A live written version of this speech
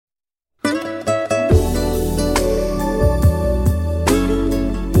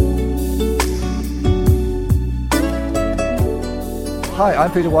Hi,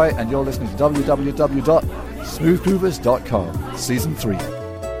 I'm Peter White, and you're listening to www.smoothgroovers.com, Season 3.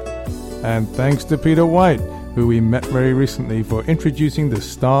 And thanks to Peter White, who we met very recently, for introducing the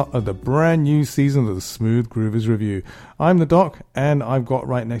start of the brand new season of the Smooth Groovers Review. I'm the Doc, and I've got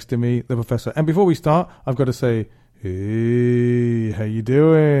right next to me the Professor. And before we start, I've got to say, hey, how you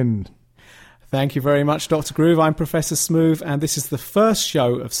doing? Thank you very much, Dr. Groove. I'm Professor Smooth, and this is the first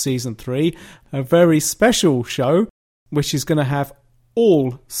show of Season 3, a very special show, which is going to have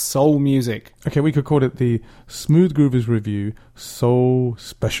all soul music. Okay, we could call it the Smooth Groovers Review Soul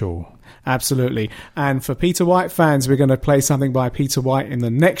Special. Absolutely. And for Peter White fans, we're going to play something by Peter White in the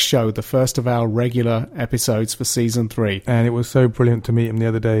next show, the first of our regular episodes for Season 3. And it was so brilliant to meet him the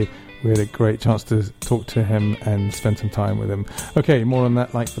other day. We had a great chance to talk to him and spend some time with him. Okay, more on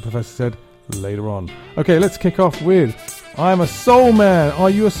that, like the Professor said, later on. Okay, let's kick off with I'm a Soul Man. Are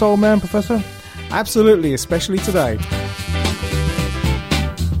you a soul man, Professor? Absolutely, especially today.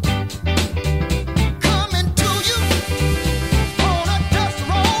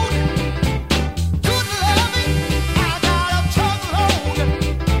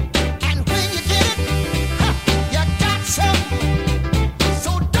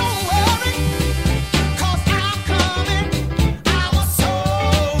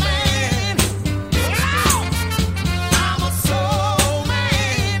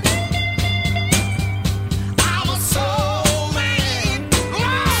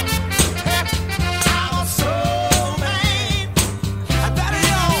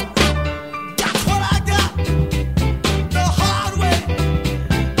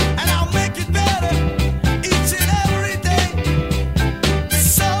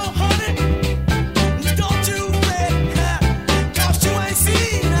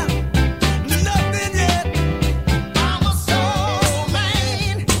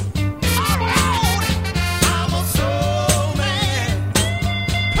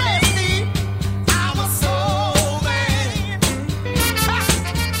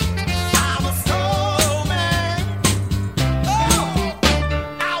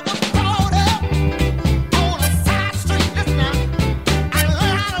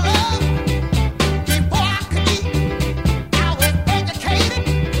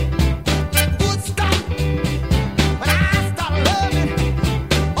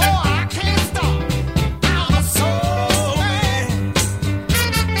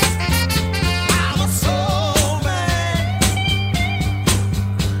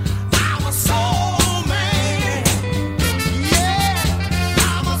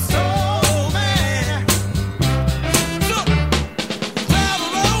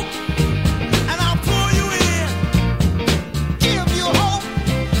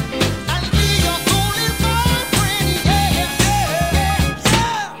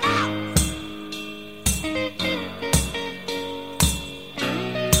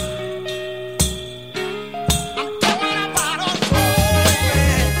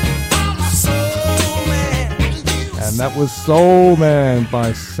 That was Soul Man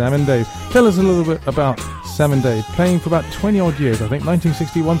by Sam and Dave. Tell us a little bit about Sam and Dave, playing for about 20 odd years, I think,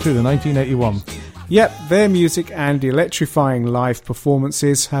 1961 through to 1981. Yep, their music and electrifying live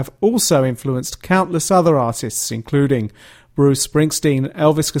performances have also influenced countless other artists, including Bruce Springsteen,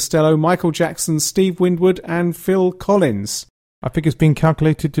 Elvis Costello, Michael Jackson, Steve Winwood, and Phil Collins. I think it's been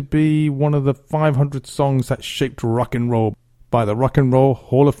calculated to be one of the 500 songs that shaped rock and roll by the Rock and Roll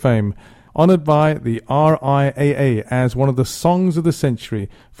Hall of Fame, honoured by the RIAA as one of the songs of the century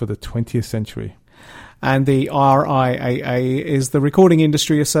for the 20th century. And the RIAA is the Recording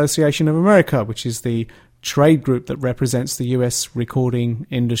Industry Association of America, which is the trade group that represents the US recording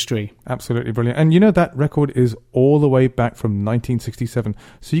industry. Absolutely brilliant. And you know that record is all the way back from 1967.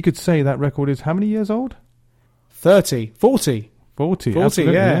 So you could say that record is how many years old? 40,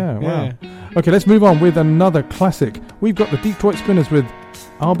 absolutely. Yeah. Wow. Okay, let's move on with another classic. We've got the Detroit Spinners with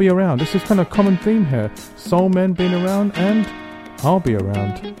I'll Be Around. This is kind of a common theme here. Soul men being around and I'll be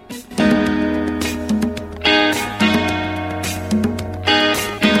around.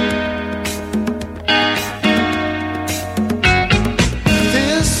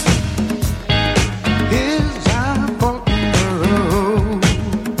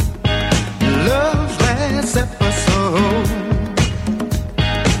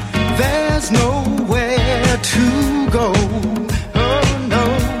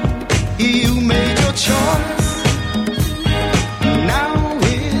 Choice. Now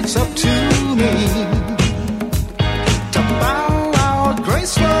it's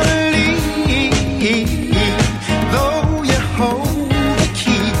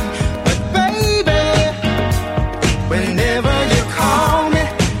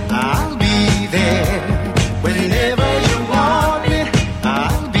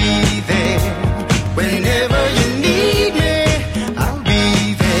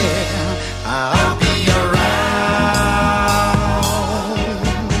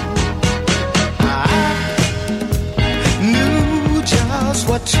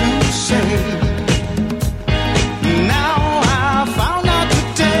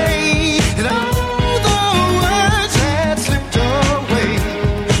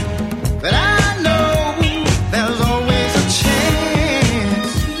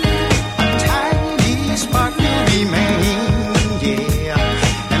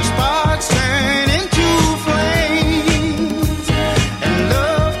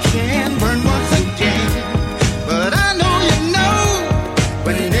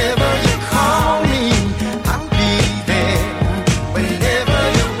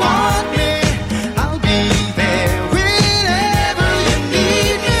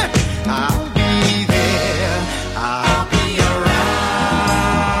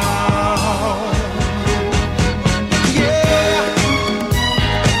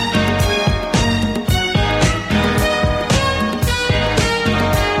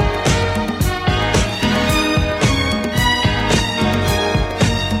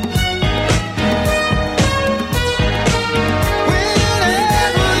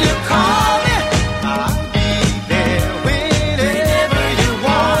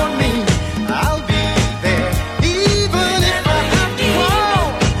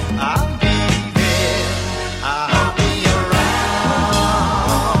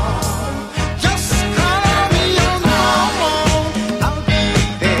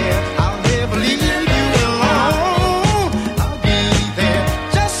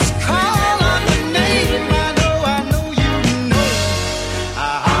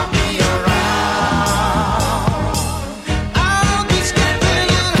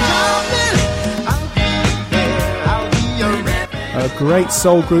great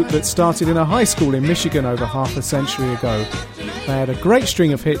soul group that started in a high school in Michigan over half a century ago. They had a great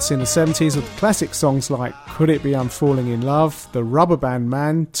string of hits in the 70s with classic songs like Could It Be I'm Falling in Love, The Rubber Band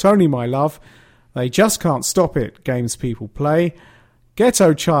Man, Tony My Love, They Just Can't Stop It, Games People Play,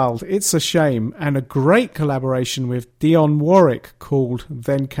 Ghetto Child, It's a Shame, and a great collaboration with Dionne Warwick called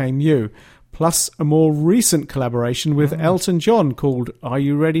Then Came You, plus a more recent collaboration with Elton John called Are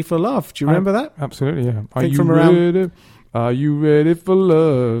You Ready for Love? Do you remember that? Absolutely, yeah. Are you ready? Are you ready for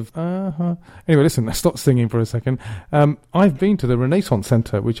love? Anyway, listen, let's stop singing for a second. I've been to the Renaissance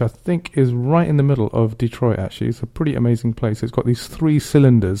Centre, which I think is right in the middle of Detroit, actually. It's a pretty amazing place. It's got these 3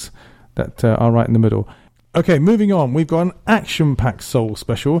 cylinders that are right in the middle. Okay, moving on. We've got an action-packed soul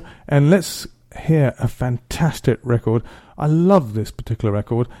special, and let's hear a fantastic record. I love this particular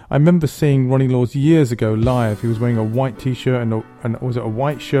record. I remember seeing Ronnie Laws years ago live. He was wearing a white t-shirt and was it a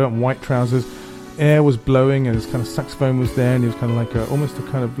white shirt and white trousers. Air was blowing and his kind of saxophone was there, and he was kind of like almost a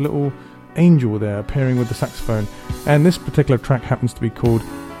kind of little angel there appearing with the saxophone. And this particular track happens to be called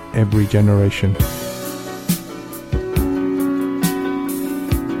Every Generation.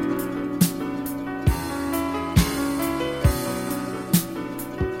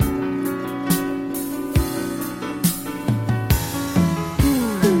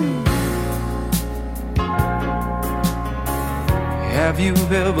 Have you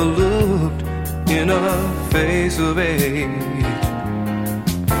ever looked in a face of age,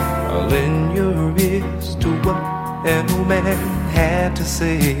 or lend your ears to what an old man had to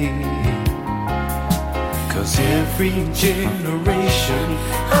say? 'Cause every generation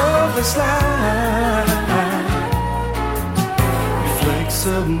of his life reflects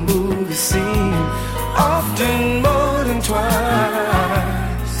a movie scene, often more than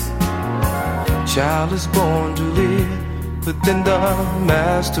twice. Child is born to live within the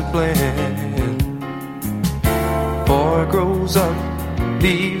master plan. Boy grows up,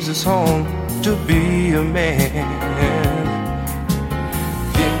 leaves his home to be a man.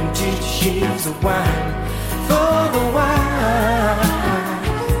 Vintage years of wine for the wise.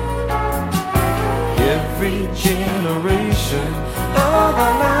 Every generation of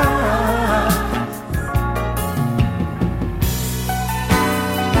our lives.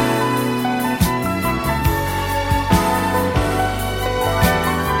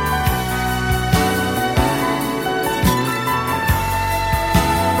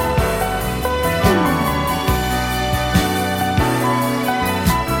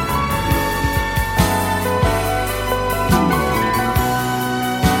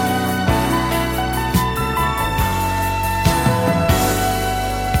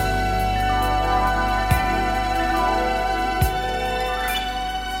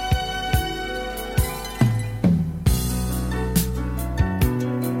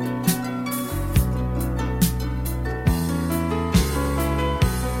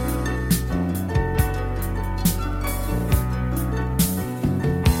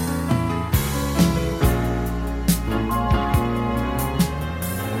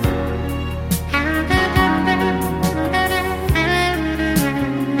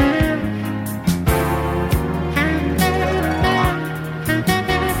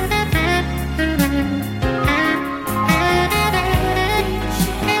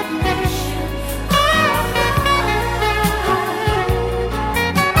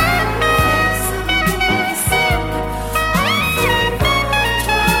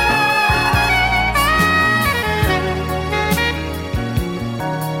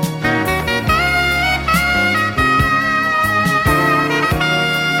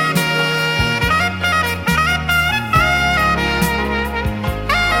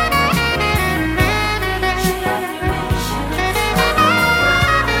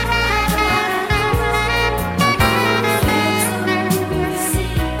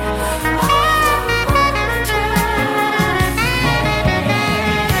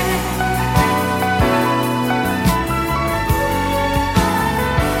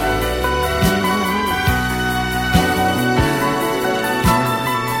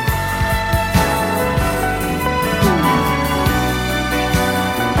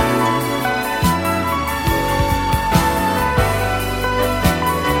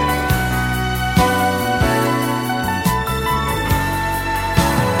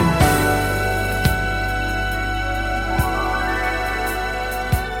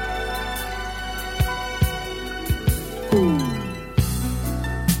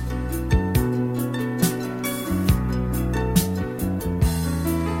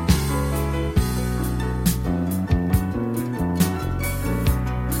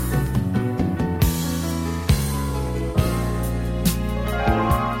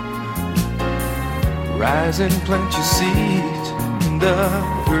 Rise and plant your seeds in the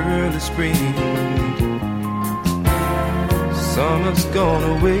early spring. Summer's gone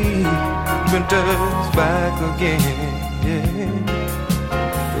away, winter's back again.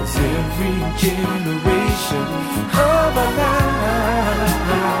 'Cause every generation of our life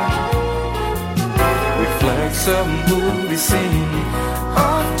reflects a movie scene,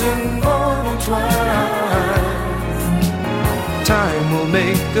 often more than twice. Time will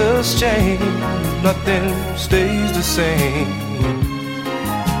make us change, nothing stays the same.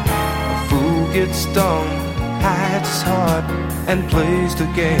 A fool gets stung, hides his heart, and plays the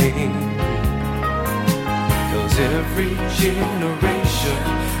game. 'Cause every generation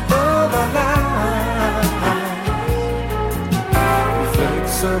of our life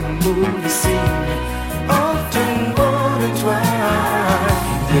reflects a movie scene, often more than twice.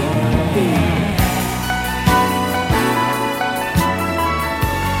 Yeah.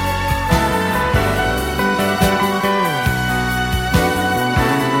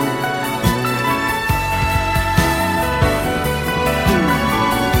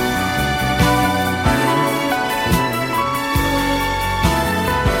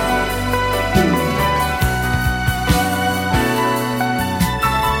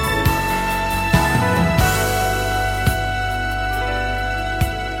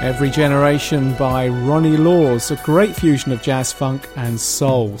 Every Generation by Ronnie Laws, a great fusion of jazz, funk and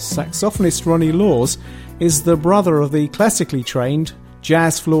soul. Saxophonist Ronnie Laws is the brother of the classically trained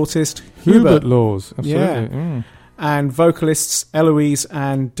jazz flautist Hubert Laws. Absolutely. Yeah. And vocalists Eloise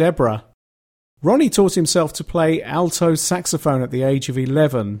and Deborah. Ronnie taught himself to play alto saxophone at the age of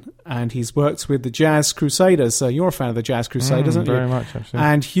 11, and he's worked with the Jazz Crusaders. So you're a fan of the Jazz Crusaders, aren't you? Very much, actually.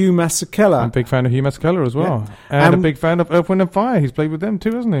 And Hugh Masekela. I'm a big fan of Hugh Masekela as well. Yeah. And a big fan of Earth, Wind and Fire. He's played with them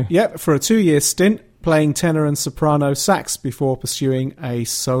too, hasn't he? Yep, for a 2-year stint, playing tenor and soprano sax before pursuing a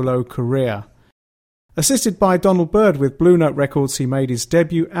solo career. Assisted by Donald Byrd with Blue Note Records, he made his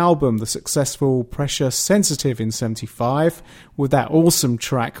debut album, the successful Pressure Sensitive, in '75, with that awesome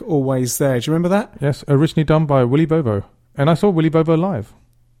track, Always There. Do you remember that? Yes, originally done by Willie Bobo. And I saw Willie Bobo live.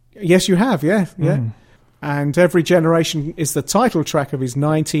 Yes, you have, yeah. And Every Generation is the title track of his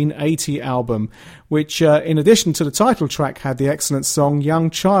 1980 album, which, in addition to the title track, had the excellent song Young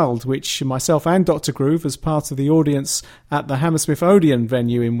Child, which myself and Dr. Groove, as part of the audience at the Hammersmith Odeon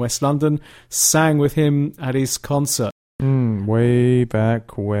venue in West London, sang with him at his concert. Way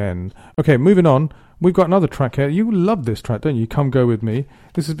back when. Okay, moving on. We've got another track here. You love this track, don't you? Come Go With Me.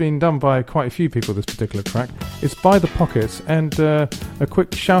 This has been done by quite a few people, this particular track. It's by The Pockets, and a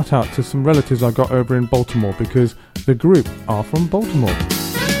quick shout out to some relatives I got over in Baltimore, because the group are from Baltimore.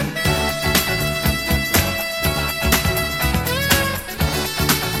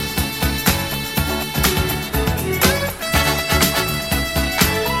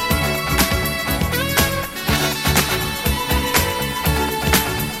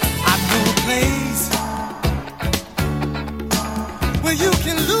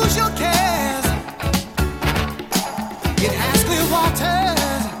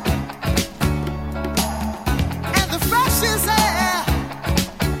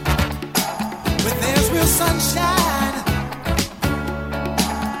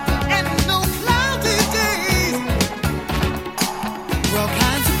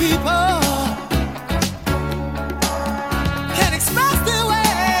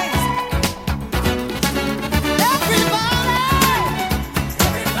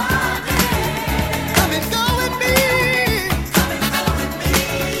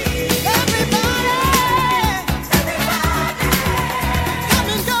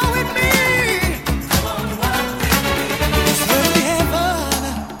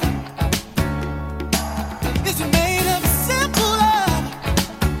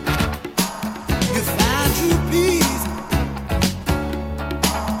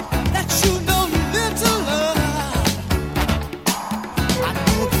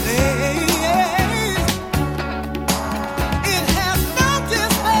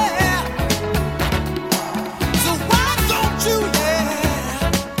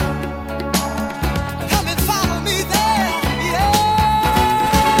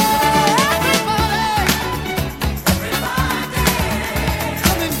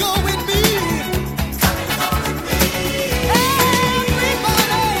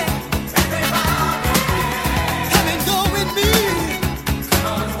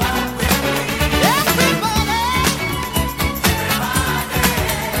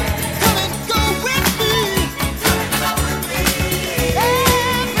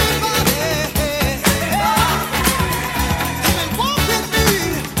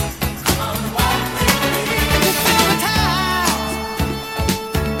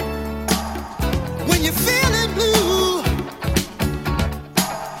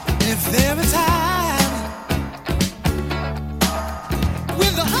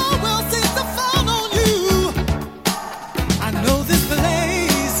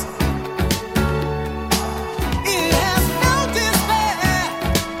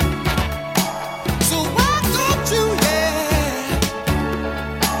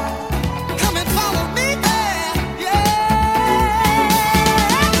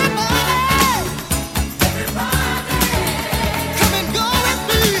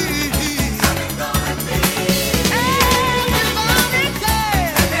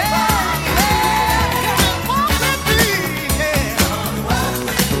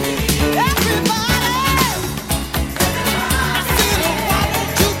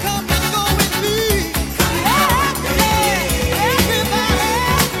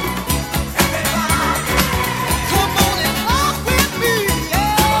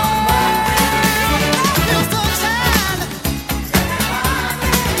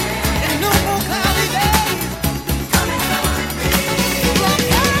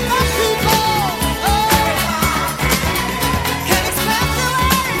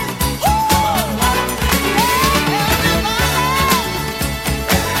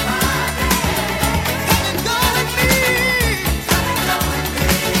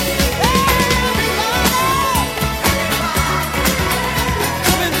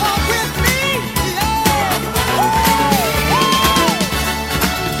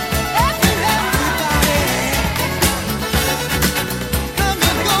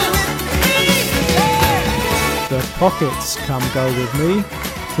 Pockets, Come Go With Me,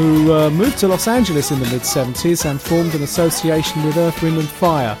 who moved to Los Angeles in the mid-70s and formed an association with Earth, Wind and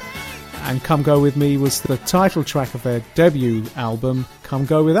Fire. And Come Go With Me was the title track of their debut album, Come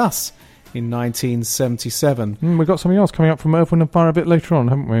Go With Us, in 1977. We've got something else coming up from Earth, Wind and Fire a bit later on,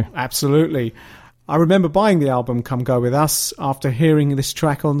 haven't we? Absolutely. I remember buying the album Come Go With Us after hearing this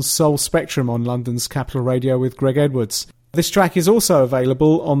track on Soul Spectrum on London's Capital Radio with Greg Edwards. This track is also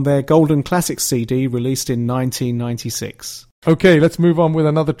available on their Golden Classics CD released in 1996. Okay, let's move on with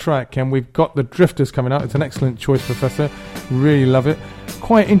another track, and we've got The Drifters coming out. It's an excellent choice, Professor. Really love it.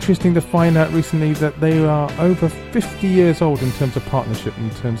 Quite interesting to find out recently that they are over 50 years old in terms of partnership, in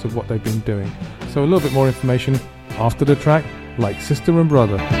terms of what they've been doing. So a little bit more information after the track, Like Sister and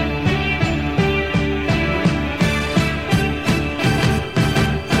Brother.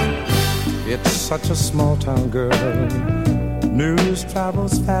 It's such a small town, girl. News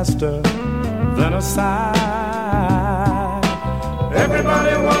travels faster than a sigh.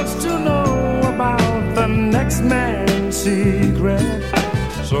 Everybody wants to know about the next man's secret.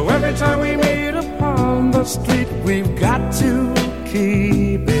 So every time we meet upon the street, we've got to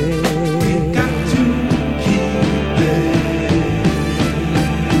keep it. We've got to keep it.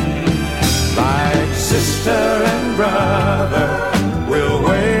 Like sister and brother, we'll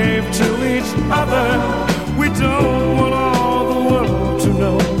wave to each other. We don't want all the world to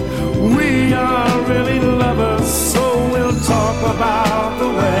know we are really lovers. So we'll talk about the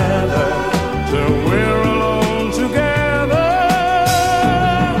weather till we're alone together.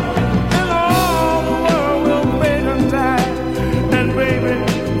 And all the world will fade and die. And baby,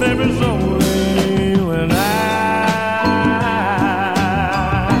 there is only you and I.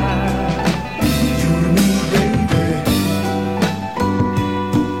 You and me, baby.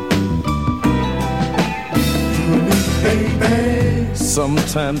 Baby,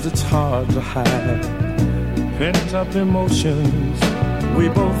 sometimes it's hard to hide pent-up emotions we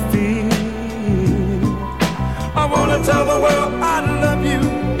both feel. I wanna tell the world I love you,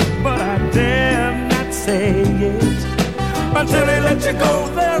 but I dare not say it. Until they let you go,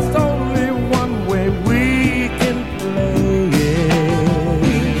 there's only one way we can play it.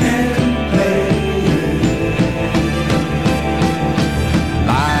 We can play it.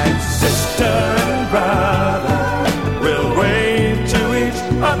 Like sister and brother,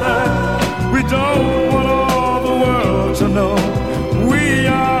 we don't want all the world to know we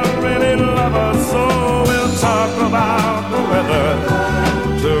are really lovers. So we'll talk about the weather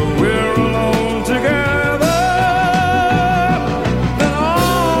till we're alone together. Then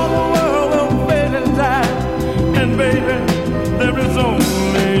all the world will fade and die. And baby, there is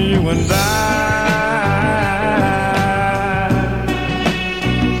only you and I.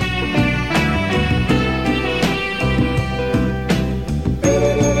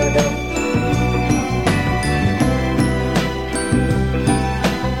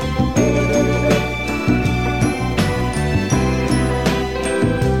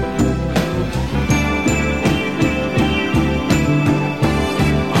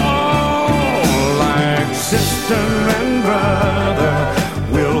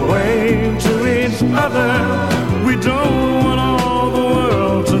 We don't want all the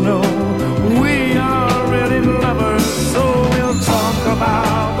world to know we are really lovers. So we'll talk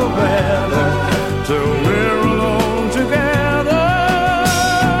about the weather till we're alone together.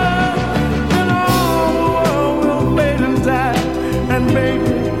 And all the world will fade and die. And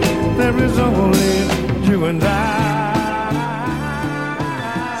baby, there is only you and I.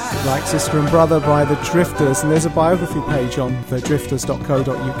 Like Sister and Brother by The Drifters, and there's a biography page on the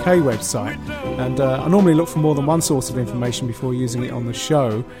drifters.co.uk website. And I normally look for more than one source of information before using it on the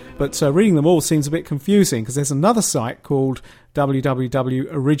show, but reading them all seems a bit confusing because there's another site called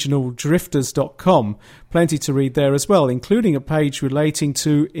www.originaldrifters.com. Plenty to read there as well, including a page relating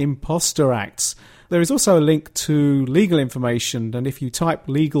to imposter acts. There is also a link to legal information, and if you type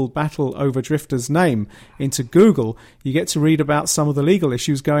Legal Battle Over Drifters' name into Google, you get to read about some of the legal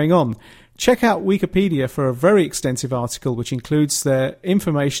issues going on. Check out Wikipedia for a very extensive article which includes their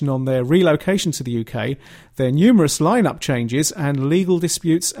information on their relocation to the UK, their numerous lineup changes, and legal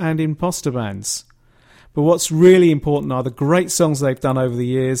disputes and imposter bans. But what's really important are the great songs they've done over the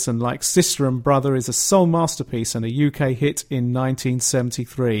years, and Like Sister and Brother is a soul masterpiece and a UK hit in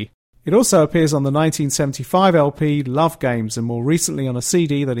 1973. It also appears on the 1975 LP Love Games, and more recently on a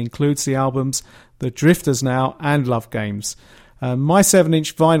CD that includes the albums The Drifters Now and Love Games. My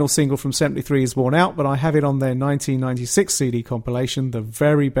 7-inch vinyl single from 73 is worn out, but I have it on their 1996 CD compilation, The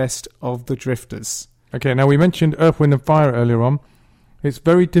Very Best of the Drifters. Okay, now we mentioned Earth, Wind and Fire earlier on. It's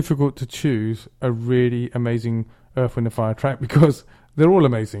very difficult to choose a really amazing Earth, Wind and Fire track because they're all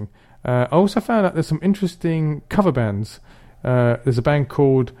amazing. I also found out there's some interesting cover bands. There's a band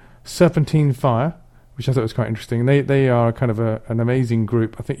called Serpentine Fire, which I thought was quite interesting. They are kind of an amazing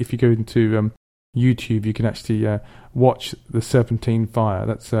group. I think if you go into YouTube, you can actually watch the Serpentine Fire.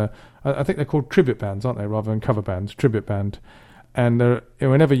 That's I think they're called tribute bands, aren't they, rather than cover bands? Tribute band. And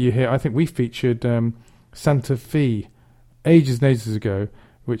whenever you hear, I think we featured Santa Fe ages and ages ago,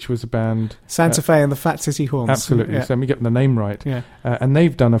 which was a band... Santa Fe and the Fat City Horns. Absolutely. Yeah. So let me get the name right. Yeah. And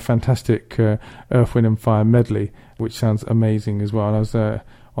they've done a fantastic Earth, Wind and Fire medley, which sounds amazing as well. And I was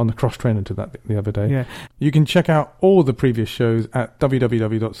on the cross-trainer to that the other day. Yeah. You can check out all the previous shows at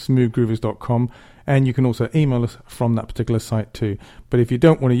www.smoothgroovers.com, and you can also email us from that particular site too. But if you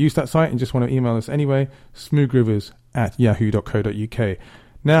don't want to use that site and just want to email us anyway, smoothgroovers@yahoo.co.uk.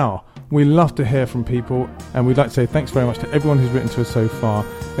 Now, we love to hear from people, and we'd like to say thanks very much to everyone who's written to us so far,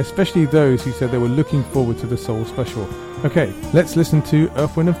 especially those who said they were looking forward to the Soul Special. Okay, let's listen to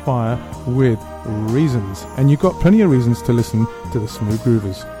Earth, Wind and Fire with Reasons. And you've got plenty of reasons to listen to the Smooth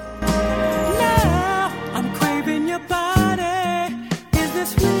Groovers. Now I'm craving your body. Is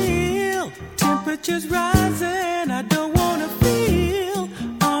this real? Temperature's rising. I don't wanna feel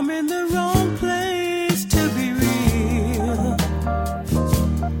I'm in the wrong place to be real.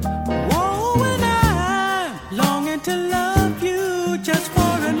 Oh, and I'm longing to love you just for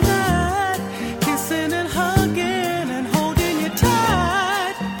a night, kissing and hugging and holding you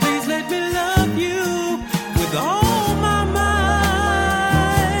tight. Please let me love you with all my might.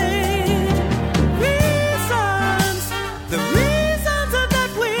 Reasons, the reasons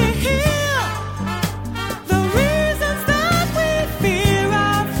that we're here, the reasons that we fear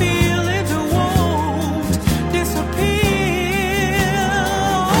our feelings won't disappear.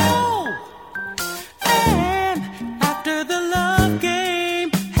 Oh, and after the love game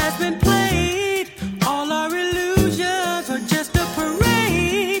has been played, all our illusions are just a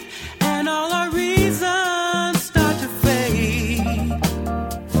parade, and all our reasons start to fade.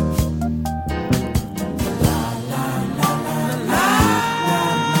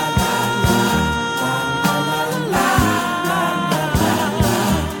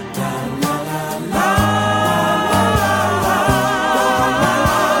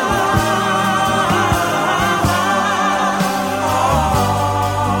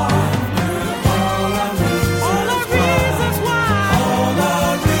 All our reasons why, all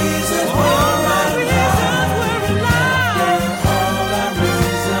our reasons we're alive, all our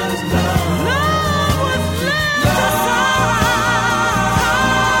reasons love was left aside.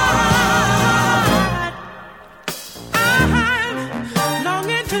 I'm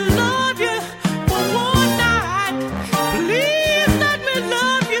longing to love you for one night. Please let me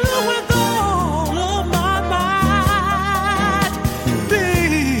love you with all of my might,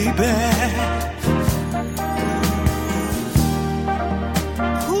 baby.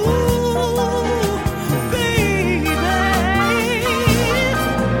 Ooh, baby.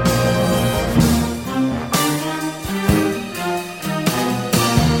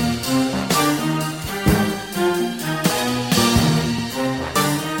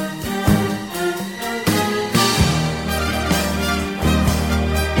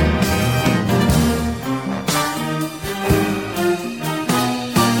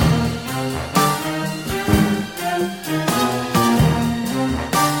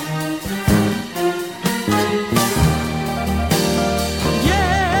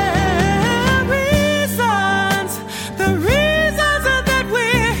 Yeah, reasons, the reasons that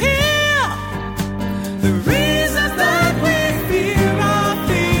we're here, the reasons that we fear our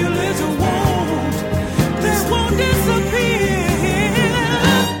feelings won't disappear.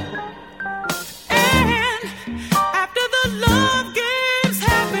 And after the love games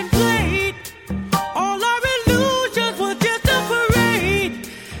have been played, all our illusions were just a parade,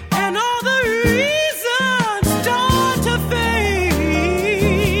 and all the reasons start to fade.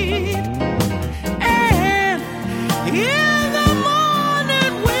 And in the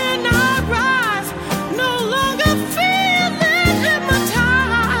morning when I rise, no longer feeling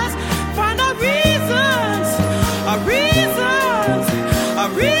hypnotized, find our reasons, our reasons, our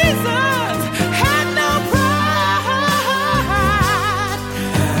reasons had no pride.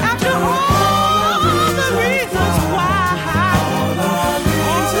 After all the reasons why,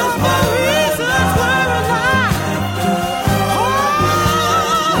 all of the reasons we're alive,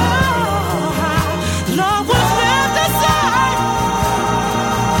 love was left aside.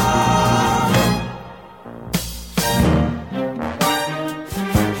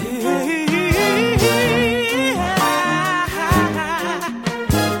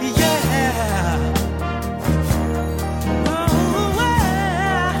 Yeah.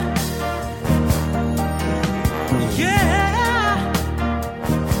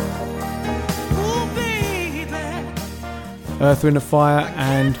 Earth, Wind & Fire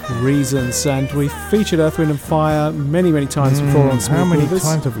and Reasons. And we've featured Earth, Wind & Fire many, many times before on Smooth How many Groovers.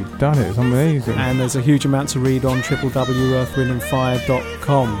 times have we done it? It's amazing. And there's a huge amount to read on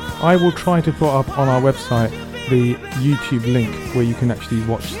www.earthwindandfire.com. I will try to put up on our website the YouTube link where you can actually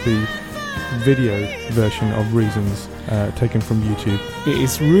watch the video version of Reasons taken from YouTube. It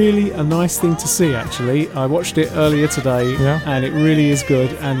is really a nice thing to see, actually. I watched it earlier today, Yeah. and it really is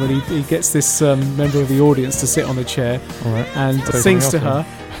good. And when he gets this member of the audience to sit on a chair All right. and Say sings to something her,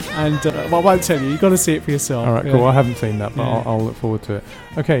 and well, I won't tell you. You've got to see it for yourself. All right, Yeah. cool. I haven't seen that, but Yeah. I'll look forward to it.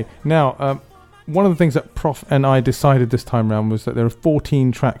 Okay, now, one of the things that Prof and I decided this time round was that there are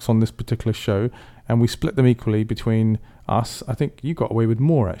 14 tracks on this particular show, and we split them equally between us. I think you got away with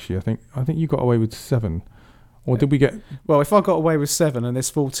more, actually. I think you got away with 7. Or did we get... Well, if I got away with 7 and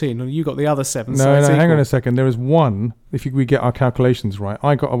there's 14, and you got the other 7, so No, it's hang on equal. a second. There is one, if we get our calculations right.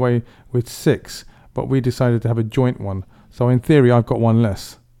 I got away with 6, but we decided to have a joint one. So in theory, I've got one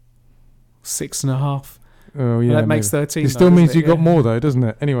less. 6.5. Oh, yeah. That makes maybe. 13. It still though, means doesn't you it? got Yeah. more, though, doesn't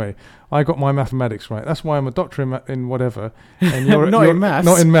it? Anyway, I got my mathematics right. That's why I'm a doctor in whatever. And you're Not you're in maths.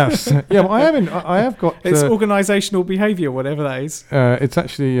 Not in maths. Yeah, well, I have got. It's organisational behaviour, whatever that is. It's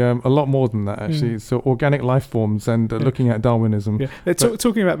actually a lot more than that. Actually, so organic life forms and looking at Darwinism. Yeah.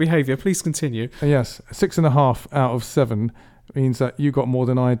 Talking about behaviour, please continue. Yes, 6.5 out of 7 means that you got more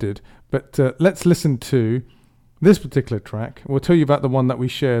than I did. But let's listen to this particular track. We'll tell you about the one that we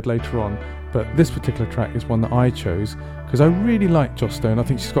shared later on. But this particular track is one that I chose because I really like Joss Stone. I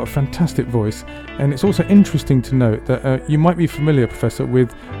think she's got a fantastic voice. And it's also interesting to note that you might be familiar, Professor,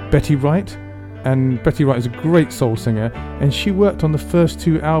 with Betty Wright. And Betty Wright is a great soul singer. And she worked on the first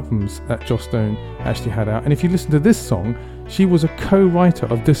 2 albums that Joss Stone actually had out. And if you listen to this song, she was a co-writer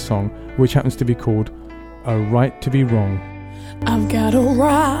of this song, which happens to be called A Right to Be Wrong. I've got a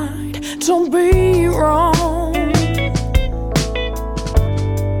right to be wrong.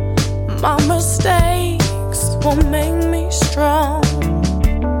 My mistakes will make me strong.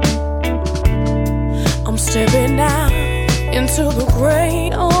 I'm stepping out into the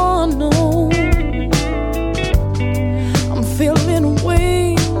great unknown. I'm feeling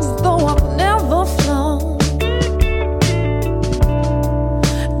wings though I've never flown.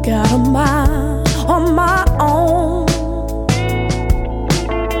 Got a mind on my own.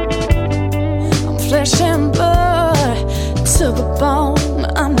 I'm flesh and blood to the bone.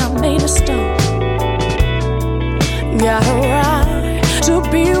 I'm not made of stone. Got a right to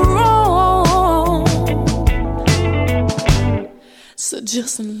be wrong. So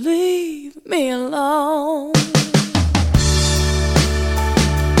just leave me alone.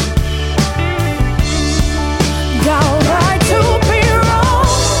 Got a right to be wrong.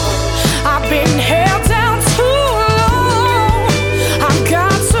 I've been held down too long. I've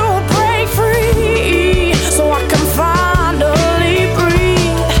got to break free so I can finally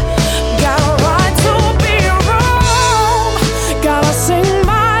breathe. Got a right to be wrong. Gotta sing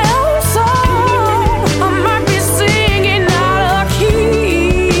my own song. I might be singing out of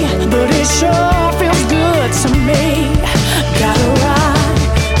key, but it sure feels good to me. Got a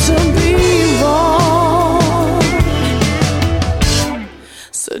right to be wrong.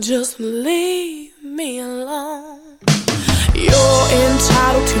 So just leave me alone. You're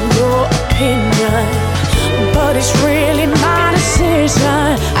entitled to your opinion, but it's really my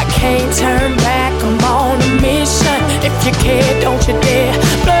decision. I can't turn back, I'm on a mission. If you care, don't you dare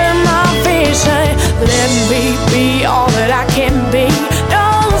blur my vision. Let me be all that I can be.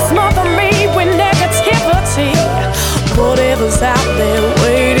 Don't smother me with negativity. Whatever's out there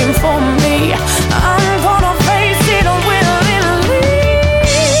waiting for me, I'm gonna face it willingly.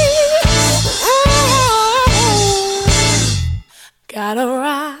 Got a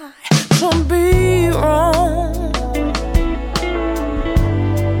right to be wrong.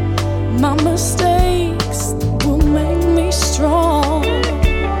 My mistakes will make me strong.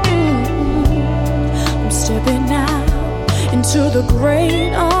 I'm stepping out into the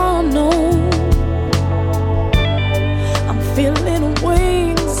great unknown. I'm feeling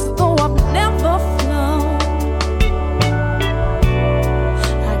wings though I've never flown.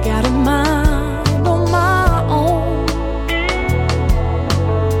 I got a mind on my own.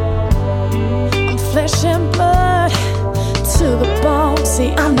 I'm flesh and blood to the bone.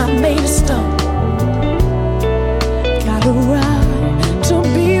 See, I'm not made of stone. Got a right to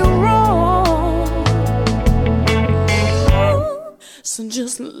be wrong. So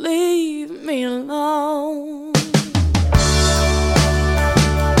just leave me alone.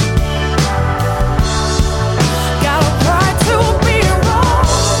 Got a right to be wrong.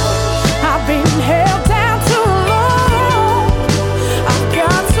 I've been held down too long. I've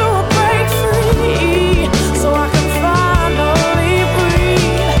got to break free so I can finally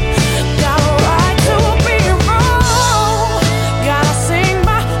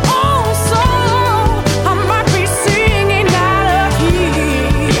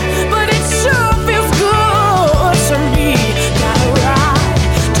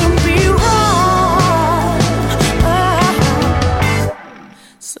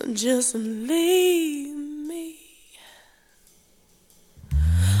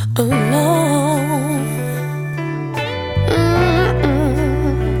alone.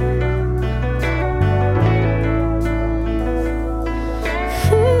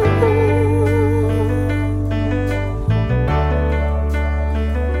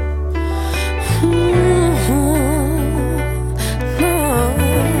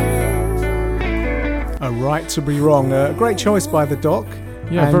 A Right to Be Wrong. A great choice by the Doc.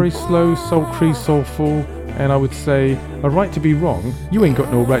 Yeah, And- very slow, sultry, soulful, and I would say A Right to Be Wrong. You ain't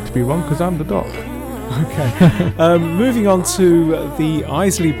got no right to be wrong because I'm the Doc. Okay. Moving on to the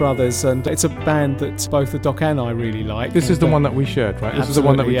Isley Brothers, and it's a band that both the Doc and I really like. This is the one that we shared, right? This is the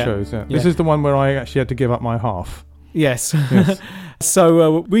one that we Absolutely, chose. Yeah. yeah. This is the one where I actually had to give up my half. Yes. Yes.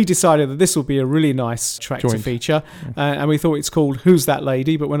 So we decided that this will be a really nice track to Joint. feature, and we thought it's called Who's That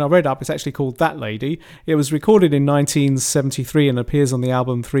Lady? But when I read up, it's actually called That Lady. It was recorded in 1973 and appears on the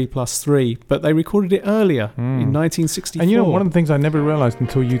album 3+3, but they recorded it earlier in 1964. And you know, one of the things I never realised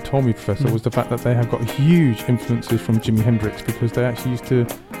until you told me, Professor, was the fact that they have got huge influences from Jimi Hendrix because they actually used to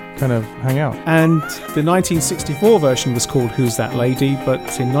kind of hang out. And the 1964 version was called Who's That Lady?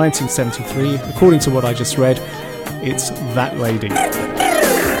 But in 1973, according to what I just read, it's That Lady.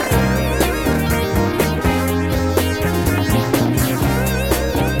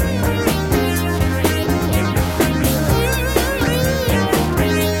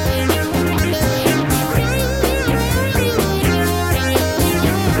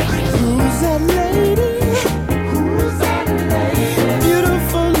 Who's that lady? Who's that lady?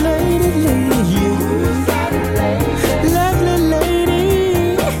 Beautiful lady, lady. Who's that lady? Lovely lady.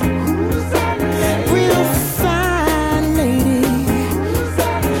 Who's that lady? Real fine lady. Who's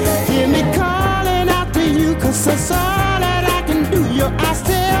that lady? Hear me calling out to you, 'cause that's all that I can do. Your eyes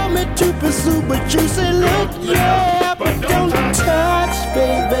tell me to pursue, but you say, look, yeah, but don't touch,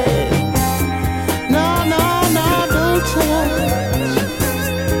 baby. No, no, no, don't touch.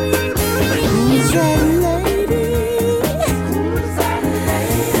 Who's that lady? Who's that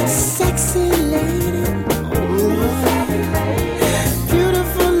lady? Sexy lady.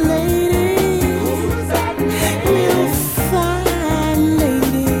 Beautiful lady. Real fine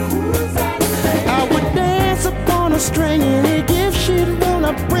lady. I would dance upon a string, any gift she'd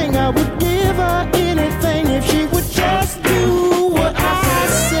wanna bring. I would give her anything if she would just do what I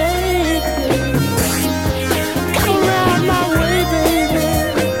say. Come around my way, baby.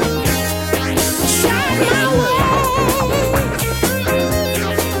 Shine my way.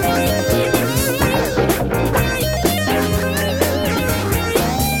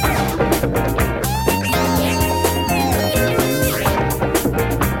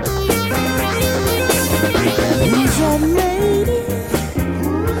 Who's that lady?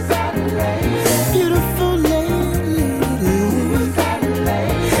 Who's that lady?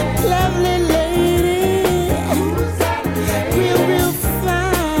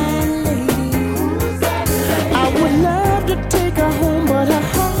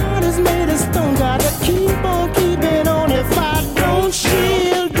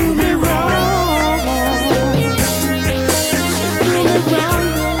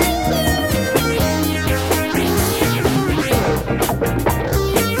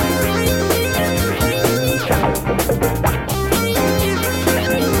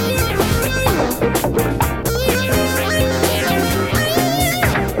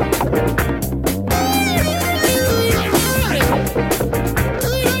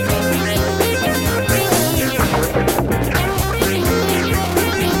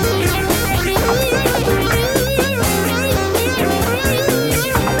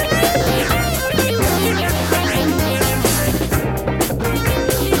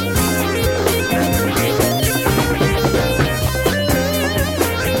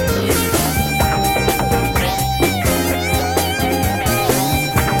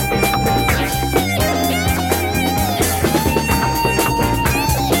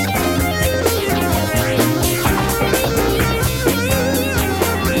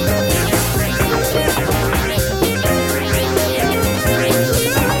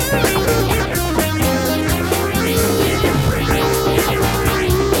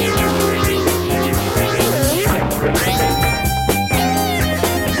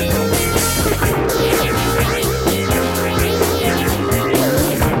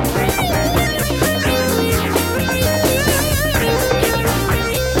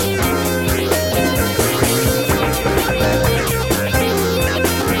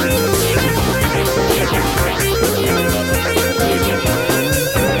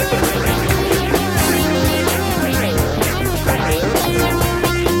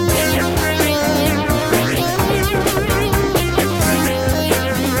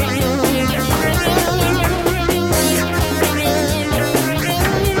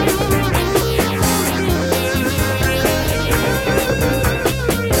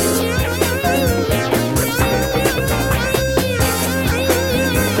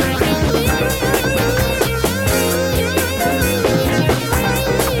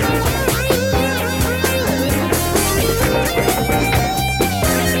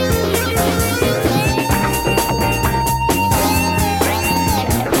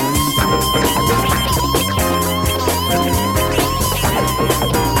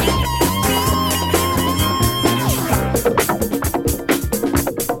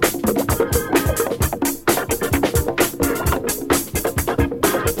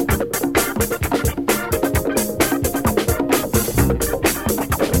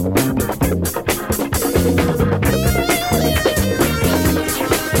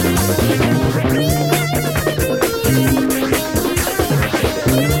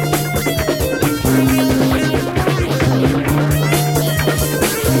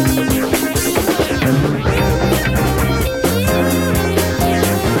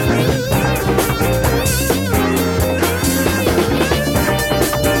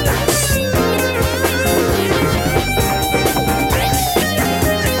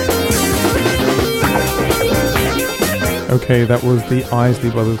 Okay, that was the Isley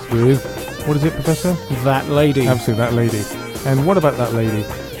Brothers with, what is it, Professor? That Lady. Absolutely, That Lady. And what about That Lady?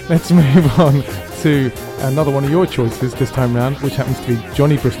 Let's move on to another one of your choices this time round, which happens to be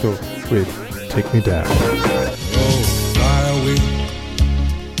Johnny Bristol with Take Me Down. Oh, fly away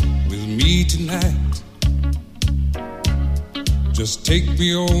with me tonight. Just take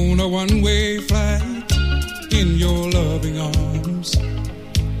me on a one-way flight in your loving arms,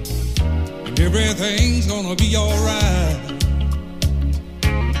 and everything's gonna be alright.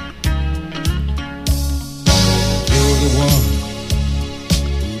 You're the one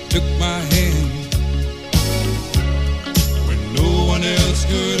who took my hand when no one else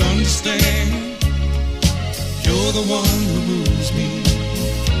could understand. You're the one who moves me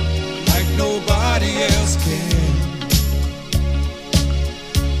like nobody else can.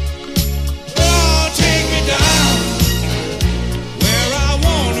 Oh, take me down where I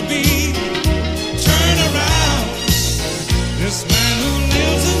wanna be. Turn around this man who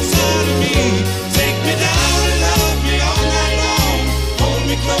lives inside of me. Take me down and love me all night long. Hold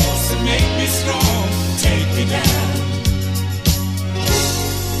me close and make me strong. Take me down.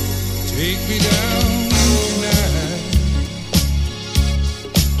 Take me down tonight.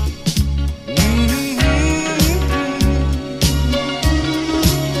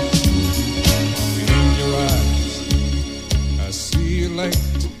 In your eyes, I see a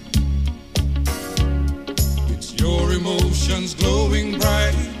light. It's your emotions glowing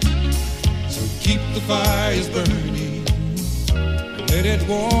bright. So keep the fires burning and let it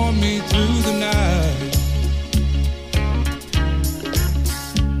warm me through the night.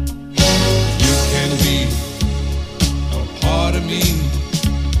 You can be a part of me,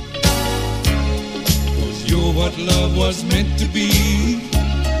 'cause you're what love was meant to be.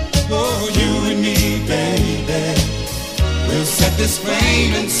 Oh, you and me, baby, we'll set this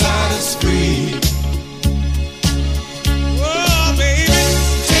flame inside us free. Oh, baby,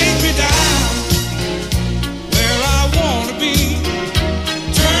 take me down where I wanna be.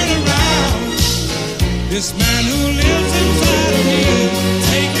 Turn around this man who lives inside of me.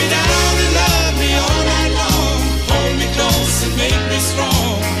 Take me down and love me all night long. Hold me close and make me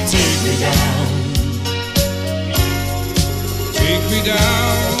strong. Take me down. Take me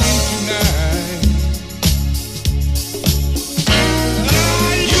down tonight.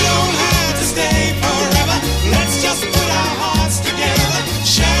 You don't have to stay forever. Let's just put our hearts together.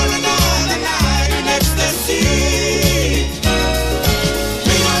 Share another night in ecstasy.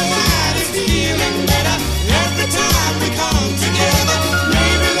 We know that it's feeling better every time we come together.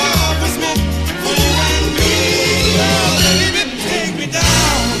 Maybe love was meant for you and me. Oh, baby, take me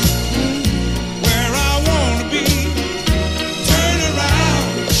down where I wanna be. Turn around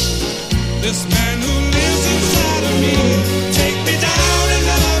this man who lives inside of me. Take me down and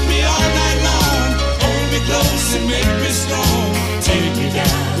love me all night long. Hold me close and make me strong. Take me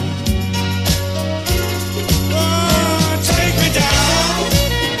down. Oh, take me down.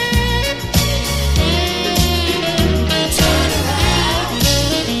 Turn around.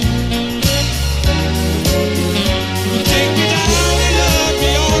 Take me down and love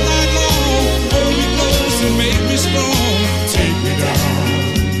me all night long. Hold me close and make me strong. Take me down.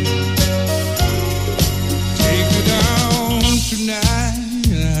 Take me down tonight.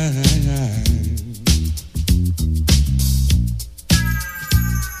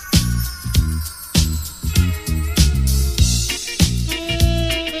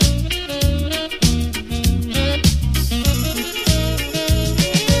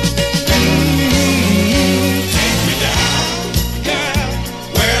 Take me down, yeah,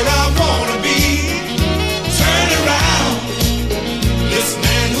 where I wanna be. Turn around this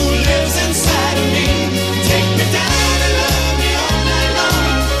man who lives inside of me. Take me down and love me all night long.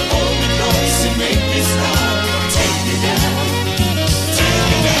 Hold me close and make me strong. Take me down. Take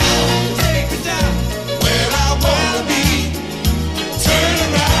me down. Take me down where I wanna be. Turn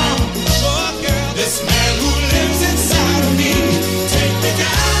around, oh girl, this man who lives inside of me. Take me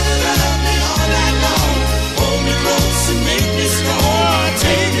down and love me all night long. Hold me close and make me strong.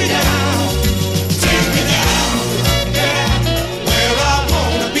 Take me down. Take me down, yeah, where I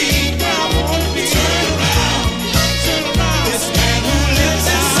wanna be. Turn around, this man who lives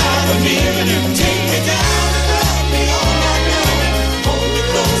inside of me. Take me down and love me all night long. Hold me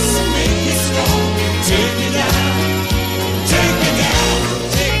close and make me strong. Take me down, take me down,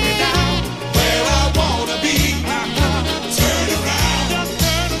 take me down, where I wanna be. Turn around,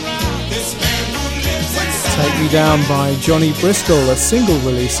 this man who lives inside. Take Me Down by Johnny Bristol, a single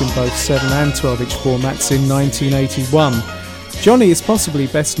release in both 7 and 12-inch formats in 1981. Johnny is possibly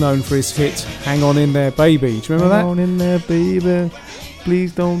best known for his hit Hang On In There Baby. Do you remember that? Hang on in there, baby.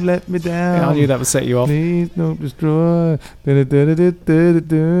 please don't let me down. Yeah, I knew that would set you off. Please don't destroy.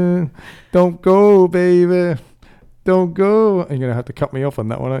 Da-da-da-da-da-da-da. Don't go, baby. Don't go. You're going to have to cut me off on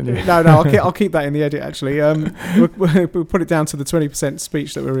that one, aren't you? No, I'll keep that in the edit, actually. We'll put it down to the 20%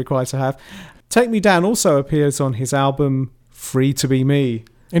 speech that we're required to have. Take Me Down also appears on his album Free to Be Me.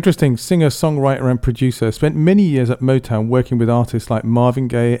 Interesting. Singer, songwriter and producer. Spent many years at Motown working with artists like Marvin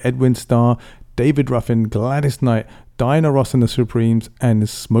Gaye, Edwin Starr, David Ruffin, Gladys Knight, Diana Ross and the Supremes, and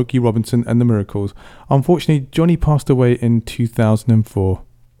Smokey Robinson and the Miracles. Unfortunately, Johnny passed away in 2004.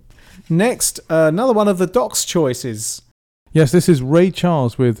 Next, another one of the Doc's choices. Yes, this is Ray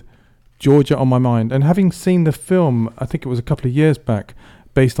Charles with Georgia on My Mind. And having seen the film, I think it was a couple of years back,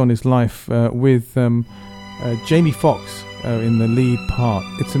 based on his life with Jamie Foxx in the lead part.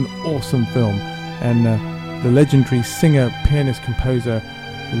 It's an awesome film. And the legendary singer, pianist, composer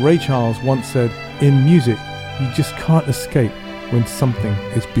Ray Charles once said, in music, you just can't escape when something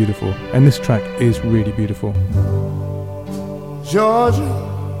is beautiful. And this track is really beautiful. Georgia,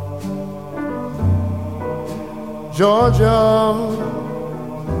 Georgia,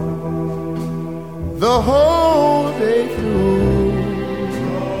 the whole day through,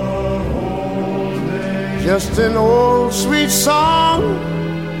 just an old sweet song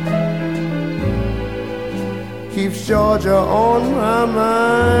keeps Georgia on my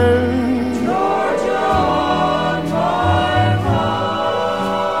mind. Georgia on my mind.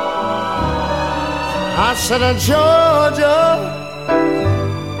 I said, Georgia,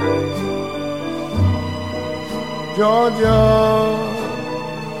 Georgia,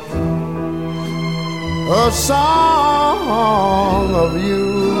 a song of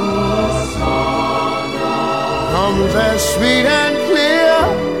you comes as sweet and clear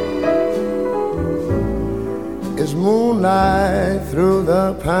as moonlight through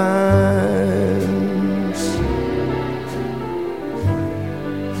the pines.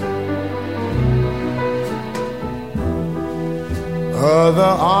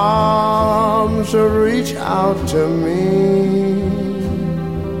 Other arms reach out to me,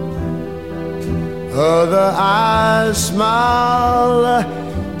 other eyes smile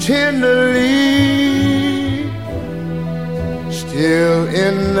tenderly. Still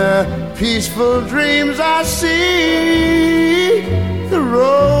in the peaceful dreams I see, the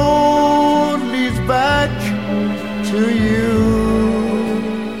road leads back to you.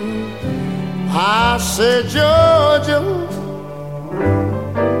 I said, Georgia,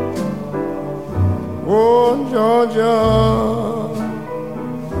 oh Georgia,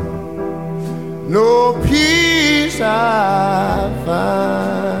 no peace I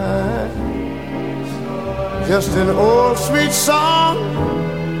find, just an old sweet song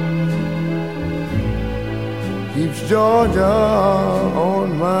keeps Georgia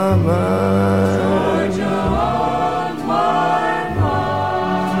on my mind. Georgia on my mind.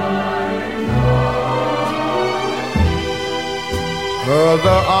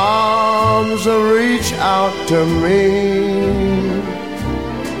 Other arms reach out to me,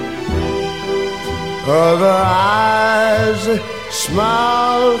 other eyes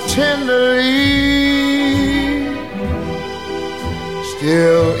smile tenderly.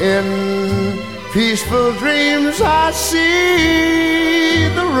 Still in peaceful dreams I see,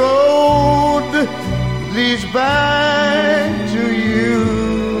 the road leads back to you.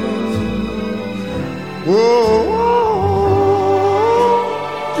 Whoa,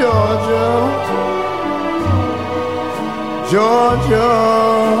 Georgia, Georgia,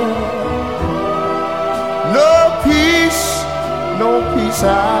 no peace I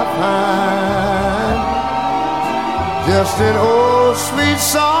find, just an old sweet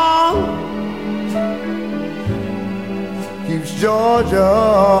song keeps Georgia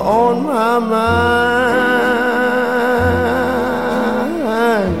on my mind.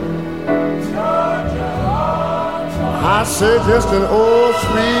 Georgia on my mind. I said just an old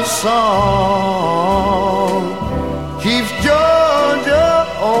sweet song keeps Georgia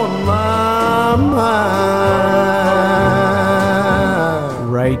on my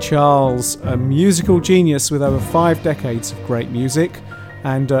mind. Ray Charles, a musical genius with over 5 decades of great music.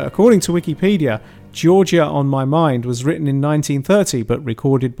 And according to Wikipedia, Georgia on My Mind was written in 1930 but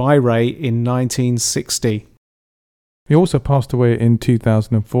recorded by Ray in 1960. He also passed away in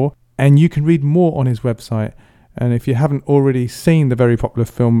 2004, and you can read more on his website. And if you haven't already seen the very popular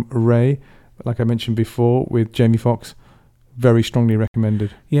film Ray, like I mentioned before, with Jamie Foxx, very strongly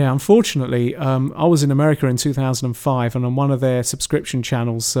recommended. Yeah, unfortunately, I was in America in 2005, and on one of their subscription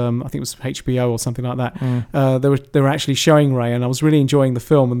channels, I think it was HBO or something like that, they were actually showing Ray, and I was really enjoying the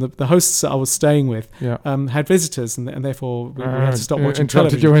film. And the hosts that I was staying with had visitors, and therefore we had to stop watching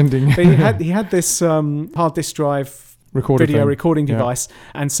television. Your ending. But he had this hard disk drive Recorder video thing. recording Yeah. device.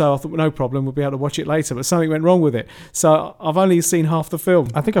 And so I thought, no problem, we'll be able to watch it later. But something went wrong with it. So I've only seen half the film.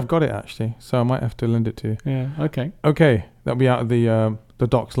 I think I've got it actually, so I might have to lend it to you. Yeah, okay. Okay, that'll be out of the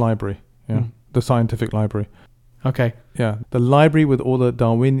Doc's library. Yeah, the scientific library. Okay. Yeah, the library with all the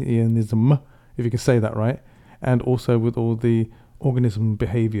Darwinianism, if you can say that right, and also with all the organism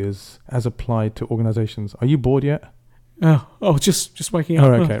behaviors as applied to organizations. Are you bored yet? Oh, just waking up.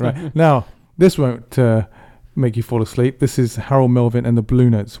 Oh, okay, right. Now, this won't make you fall asleep. This is Harold Melvin and the Blue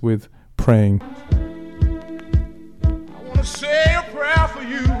Notes with Praying. I want to say a prayer for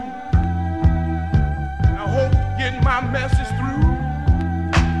you. I hope you get my message through.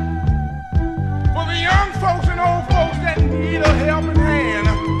 For the young folks and old folks that need a helping hand.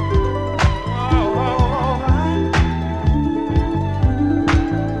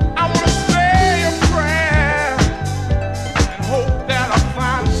 I want to say a prayer and hope that I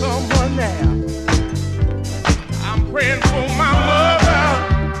find someone there. I'm praying for my mother.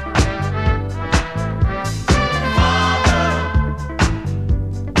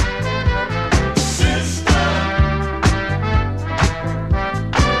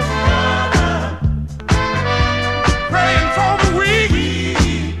 Praying for the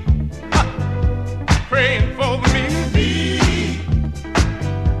weak, praying for me,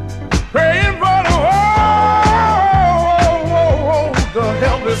 praying for the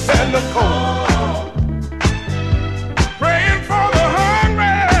helpless and the cold, praying for the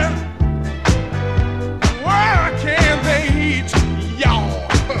hungry. Why can't they eat, y'all?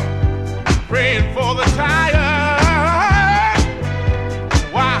 Praying for the tired.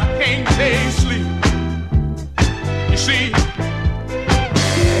 Why can't they sleep? You see,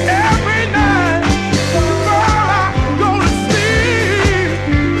 every night before I go to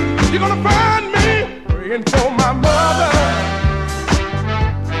sleep, you're gonna find me praying for my mother.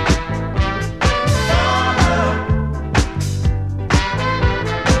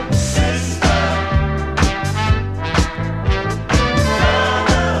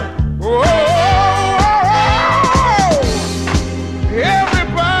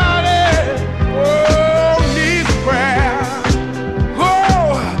 Everybody needs prayer.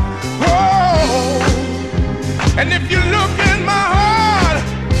 And if you look in my heart,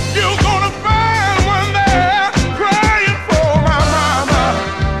 you're gonna find one there praying for my mama.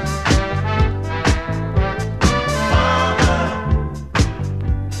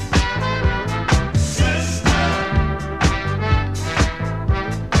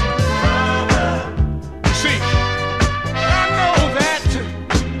 See, I know that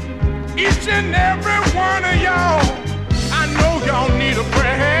each and every one of y'all, I know y'all need a prayer.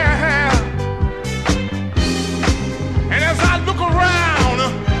 And as I look around,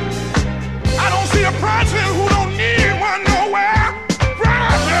 I don't see a person who don't need one nowhere.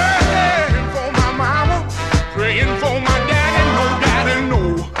 Praying for my mama, praying for my daddy, no daddy, no.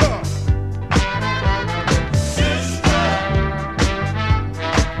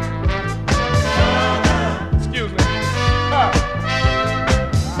 Excuse me.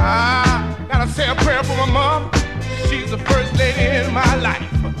 I gotta say a prayer for my mom. She's the first lady in my life.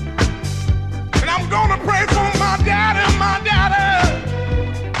 And I'm gonna pray for my daddy, my daddy.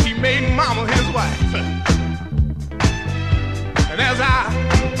 He made mama his wife. And as I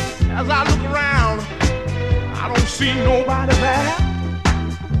look around, I don't see nobody there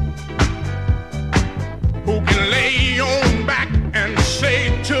who can lay on back and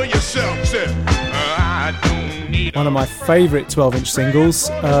say to yourself, say, I don't need One of my favourite 12-inch singles,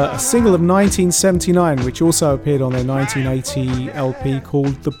 a single of 1979, which also appeared on their 1980 LP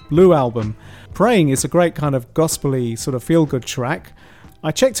called The Blue Album. Praying is a great kind of gospel-y sort of feel-good track.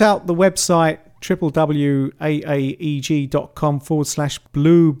 I checked out the website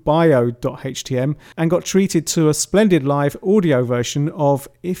www.aaeg.com/bluebio.htm and got treated to a splendid live audio version of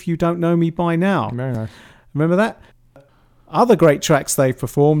If You Don't Know Me By Now. Very nice. Remember that? Other great tracks they've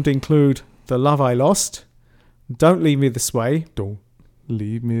performed include The Love I Lost, Don't Leave Me This Way, Don't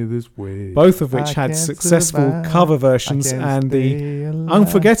leave me this way. both of which I had can't successful survive. cover versions, I can't and the stay alive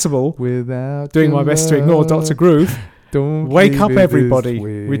unforgettable, without doing my your best to ignore love. Dr. Groove, Don't Wake leave Up me this Everybody,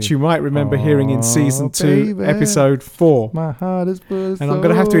 way. which you might remember hearing in Season 2, baby. Episode 4. My heart is full of And I'm going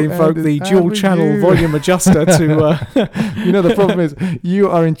to have to soul invoke and the it's dual for channel you. volume adjuster to... You know, the problem is you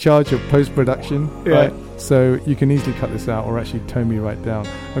are in charge of post-production, Yeah. right? So you can easily cut this out or actually tone me right down.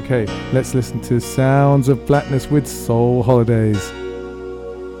 Okay, let's listen to Sounds of Blackness with Soul Holidays.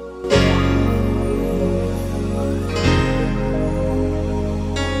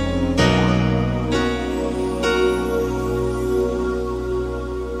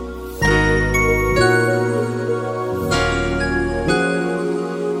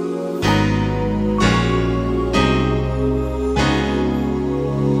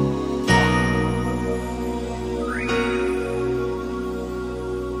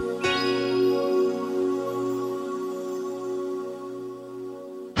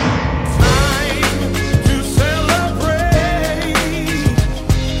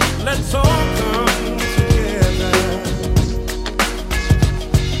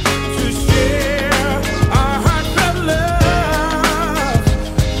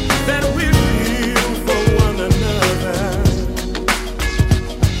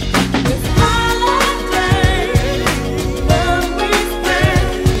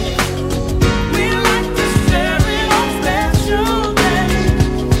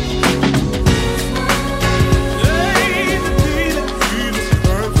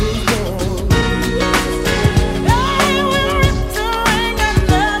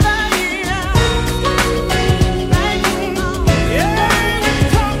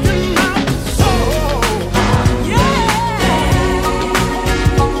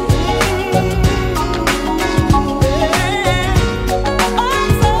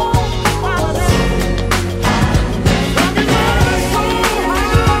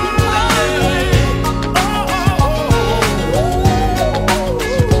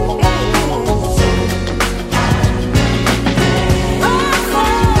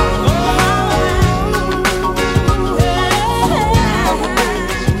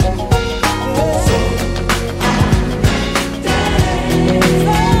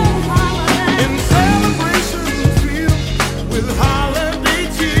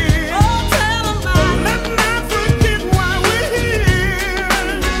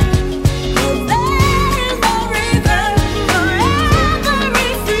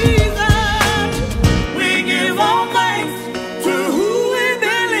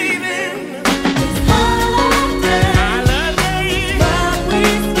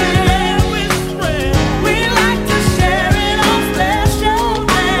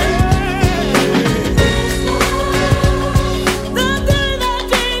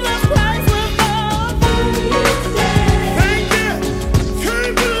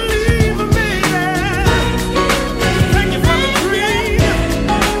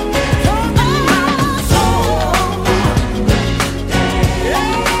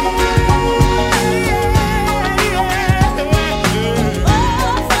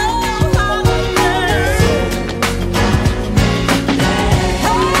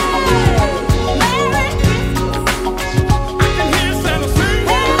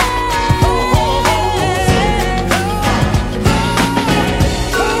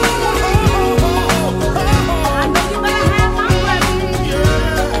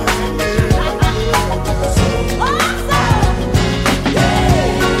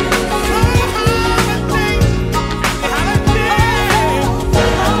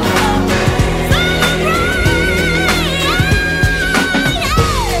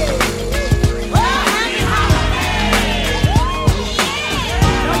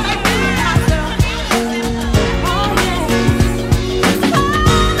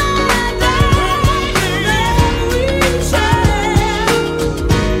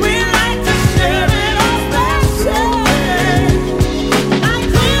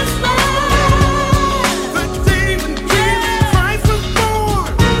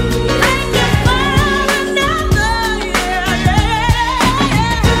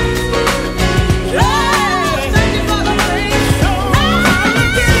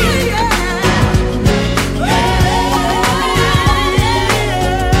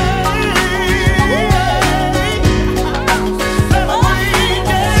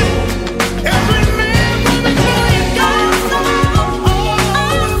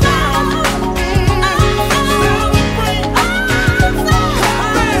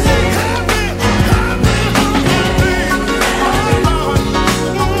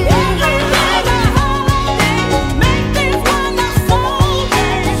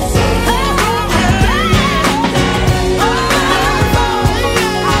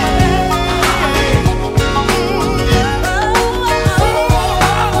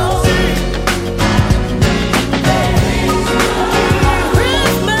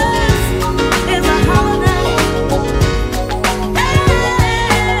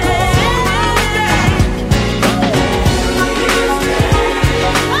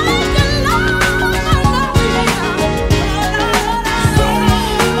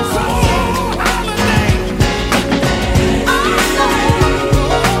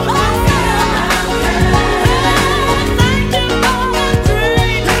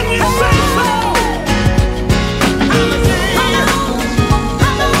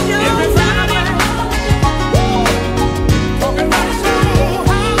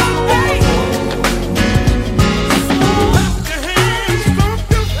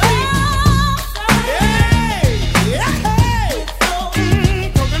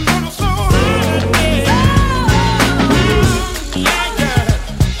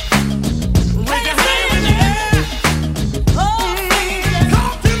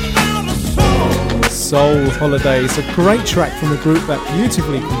 Soul Holidays, a great track from a group that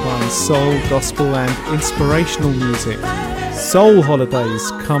beautifully combines soul, gospel and inspirational music. Soul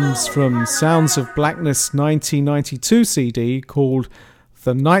Holidays comes from Sounds of Blackness 1992 CD called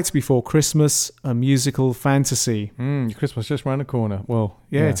The Night Before Christmas, a Musical Fantasy. Christmas just round the corner. Well,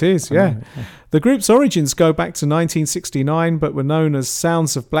 yeah, it is, yeah. The group's origins go back to 1969, but were known as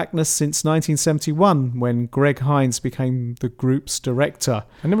Sounds of Blackness since 1971, when Greg Hines became the group's director.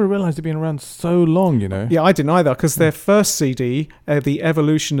 I never realised it'd been around so long, you know. Yeah, I didn't either, because their first CD, The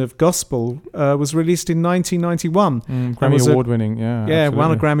Evolution of Gospel, was released in 1991. Grammy Award winning, yeah. Yeah, absolutely.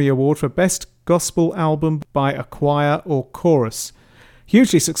 won a Grammy Award for Best Gospel Album by a Choir or Chorus.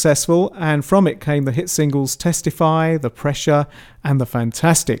 Hugely successful, and from it came the hit singles Testify, The Pressure, and the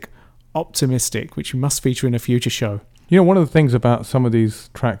fantastic Optimistic, which we must feature in a future show. You know, one of the things about some of these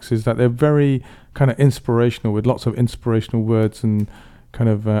tracks is that they're very kind of inspirational, with lots of inspirational words and kind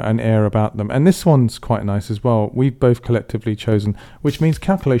of an air about them. And this one's quite nice as well. We've both collectively chosen, which means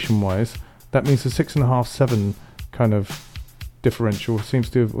calculation-wise, that means the 6.5, 7 kind of differential seems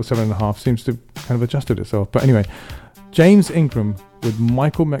to have, or 7.5, seems to have kind of adjusted itself. But anyway, James Ingram with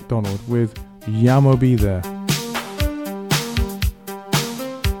Michael McDonald with Yamo Be There.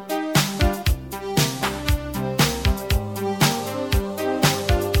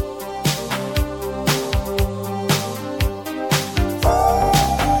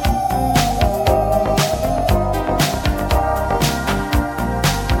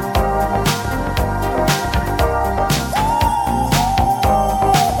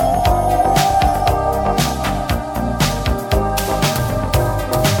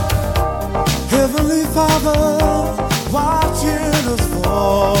 Heavenly Father,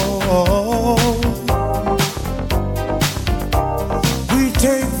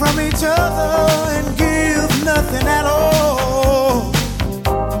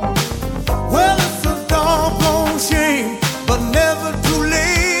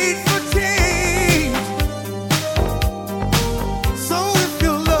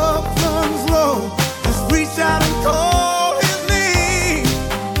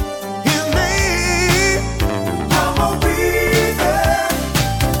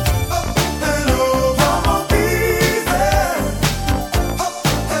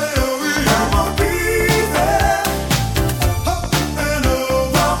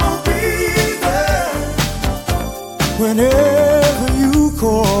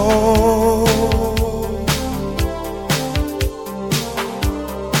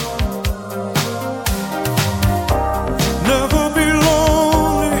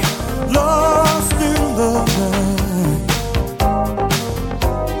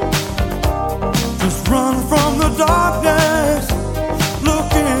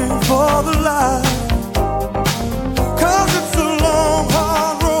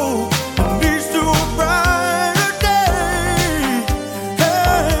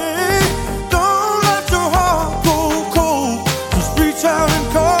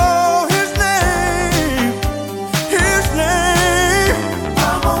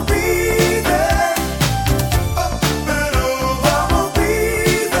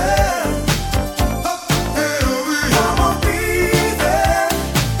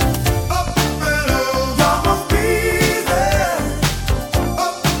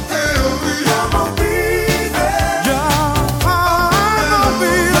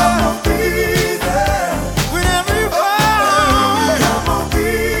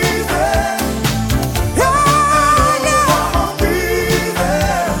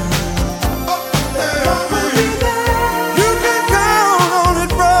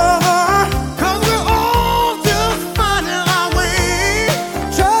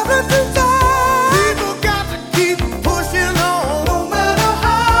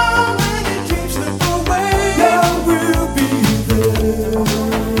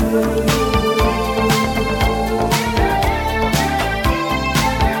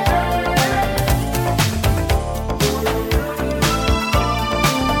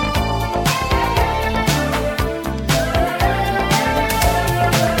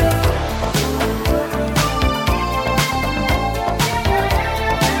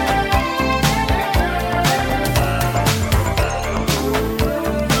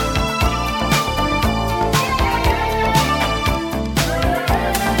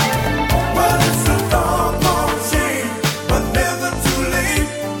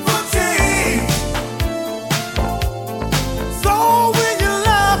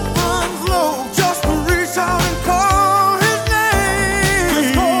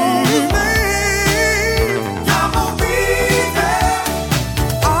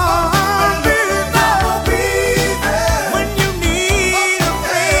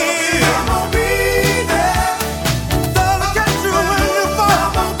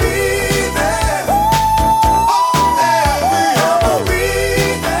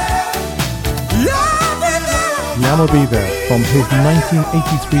 Be There from his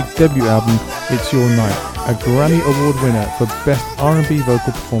 1983 debut album It's Your Night, a Grammy Award winner for Best R&B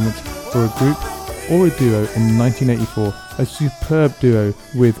Vocal Performance for a Group or a Duo in 1984, a superb duo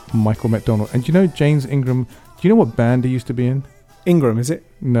with Michael McDonald. And do you know James Ingram, do you know what band he used to be in? Ingram, is it?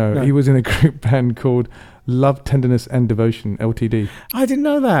 No, he was in a group band called Love, Tenderness and Devotion, LTD. I didn't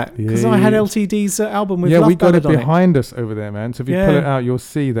know that, because Yeah, I had yeah. LTD's album with Yeah, Love we got it Ballad on behind us over there, man. So if you pull it out, you'll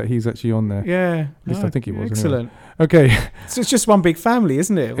see that he's actually on there. Yeah. At least I think he was. Excellent. Anyway. Okay. So it's just one big family,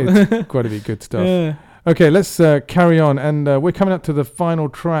 isn't it? It's got to be good stuff. Yeah. Okay, let's carry on. And we're coming up to the final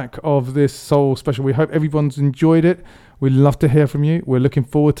track of this Soul special. We hope everyone's enjoyed it. We'd love to hear from you. We're looking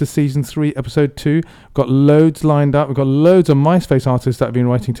forward to Season 3, Episode 2. We've got loads lined up. We've got loads of MySpace artists that have been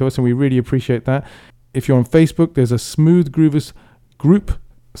writing to us, and we really appreciate that. If you're on Facebook, there's a Smooth Groovers group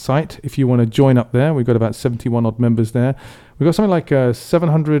site if you want to join up there. We've got about 71 odd members there. We've got something like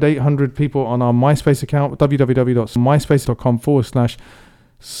 700, 800 people on our MySpace account,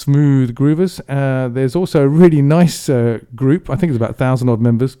 www.myspace.com/Smooth Groovers. There's also a really nice group, I think it's about 1,000 odd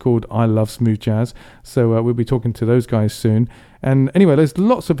members, called I Love Smooth Jazz. So we'll be talking to those guys soon. And anyway, there's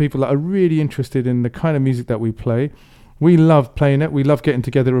lots of people that are really interested in the kind of music that we play. We love playing it. We love getting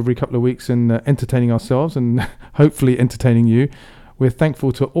together every couple of weeks and entertaining ourselves and hopefully entertaining you. We're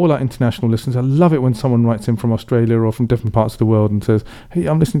thankful to all our international listeners. I love it when someone writes in from Australia or from different parts of the world and says, hey,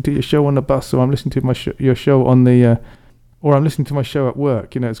 I'm listening to your show on the bus, or I'm listening to your show on the... or I'm listening to my show at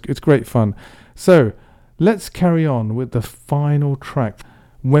work. You know, it's great fun. So let's carry on with the final track,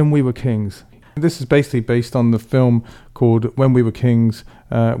 When We Were Kings. This is basically based on the film called When We Were Kings,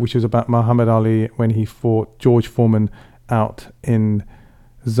 which was about Muhammad Ali when he fought George Foreman out in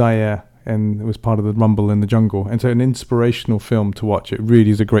Zaire, and it was part of the Rumble in the Jungle. And so an inspirational film to watch. It really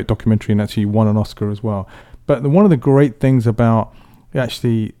is a great documentary, and actually won an Oscar as well. But one of the great things about,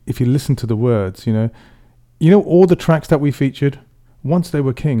 actually, if you listen to the words, you know all the tracks that we featured, once they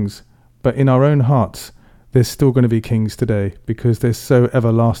were kings, but in our own hearts, they're still going to be kings today because they're so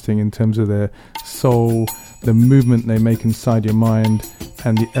everlasting in terms of their soul, the movement they make inside your mind,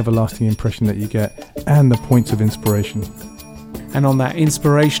 and the everlasting impression that you get, and the points of inspiration. And on that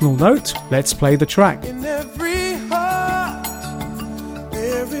inspirational note, let's play the track. In every heart,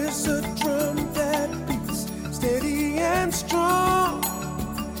 there is a drum that beats steady and strong.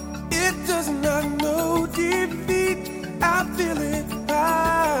 It does not know defeat. I feel it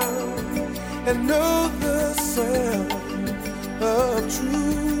pound and know the sound of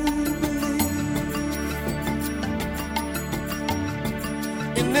true belief.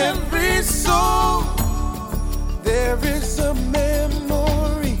 In every soul, there is a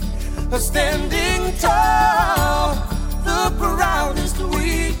memory of standing tall, the proudest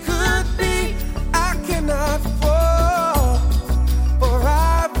we could be. I cannot fall, for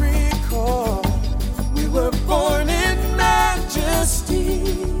I recall we were born in majesty.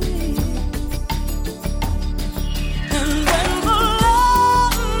 And when the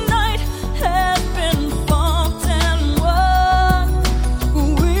long night has been fought and won,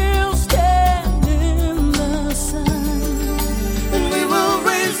 we'll stand in the sun. And we will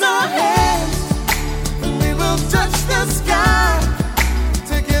raise our hands, and we will touch the sky.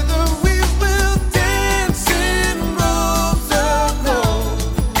 Together we will dance in robes of gold,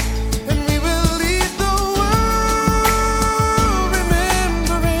 and we will lead the world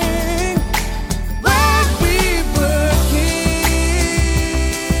remembering when we were kings,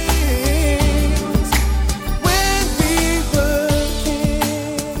 when we were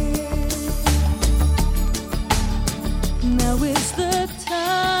kings. Now is the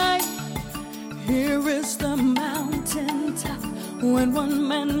time, here is the mountaintop. When one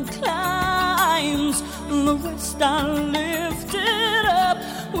man climbs, the rest are lifted up.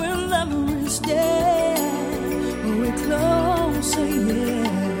 With every step, we're closer,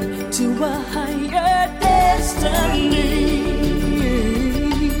 yeah, to a higher destiny.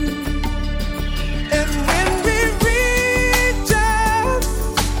 And when we reach out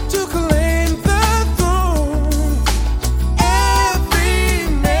to claim the throne, every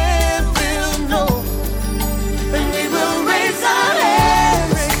man will know. And we will raise our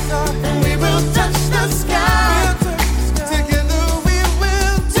hands, and we will touch the sky. Together we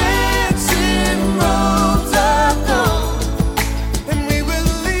will dance in robes of gold, and we will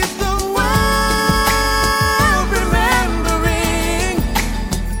lead the world remembering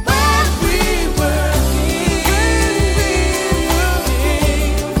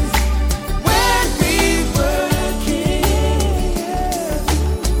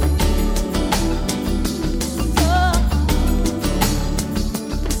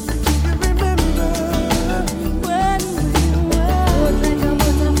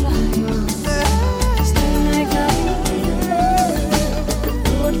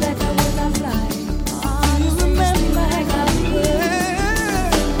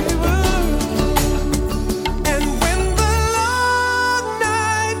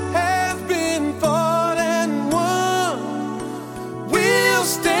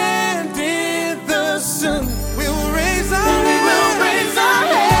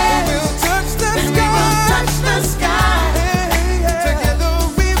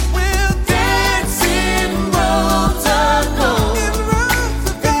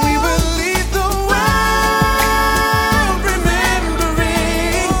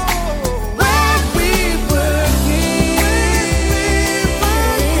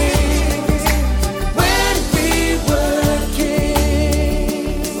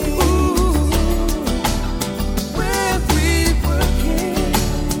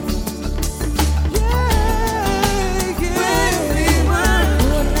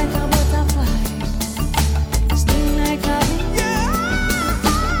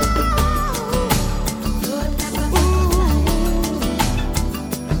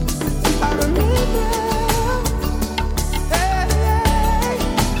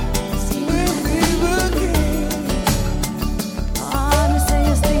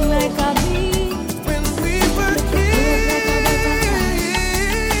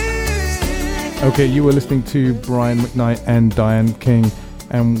Okay, you were listening to Brian McKnight and Diane King,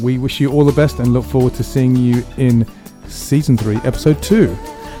 and we wish you all the best and look forward to seeing you in Season 3, Episode 2.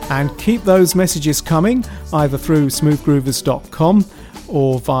 And keep those messages coming, either through smoothgroovers.com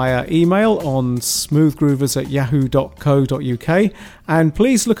or via email on smoothgroovers@yahoo.co.uk. And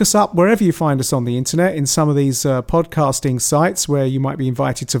please look us up wherever you find us on the internet, in some of these podcasting sites where you might be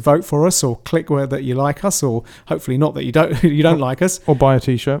invited to vote for us, or click where that you like us, or hopefully not that you don't like us, Or buy a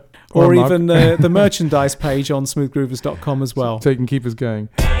t-shirt. or a mug. even the merchandise page on smoothgroovers.com as well. So you can keep us going.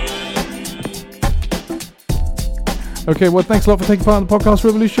 Okay, well, thanks a lot for taking part in the Podcast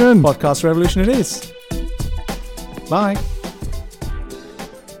Revolution. Podcast Revolution it is. Bye.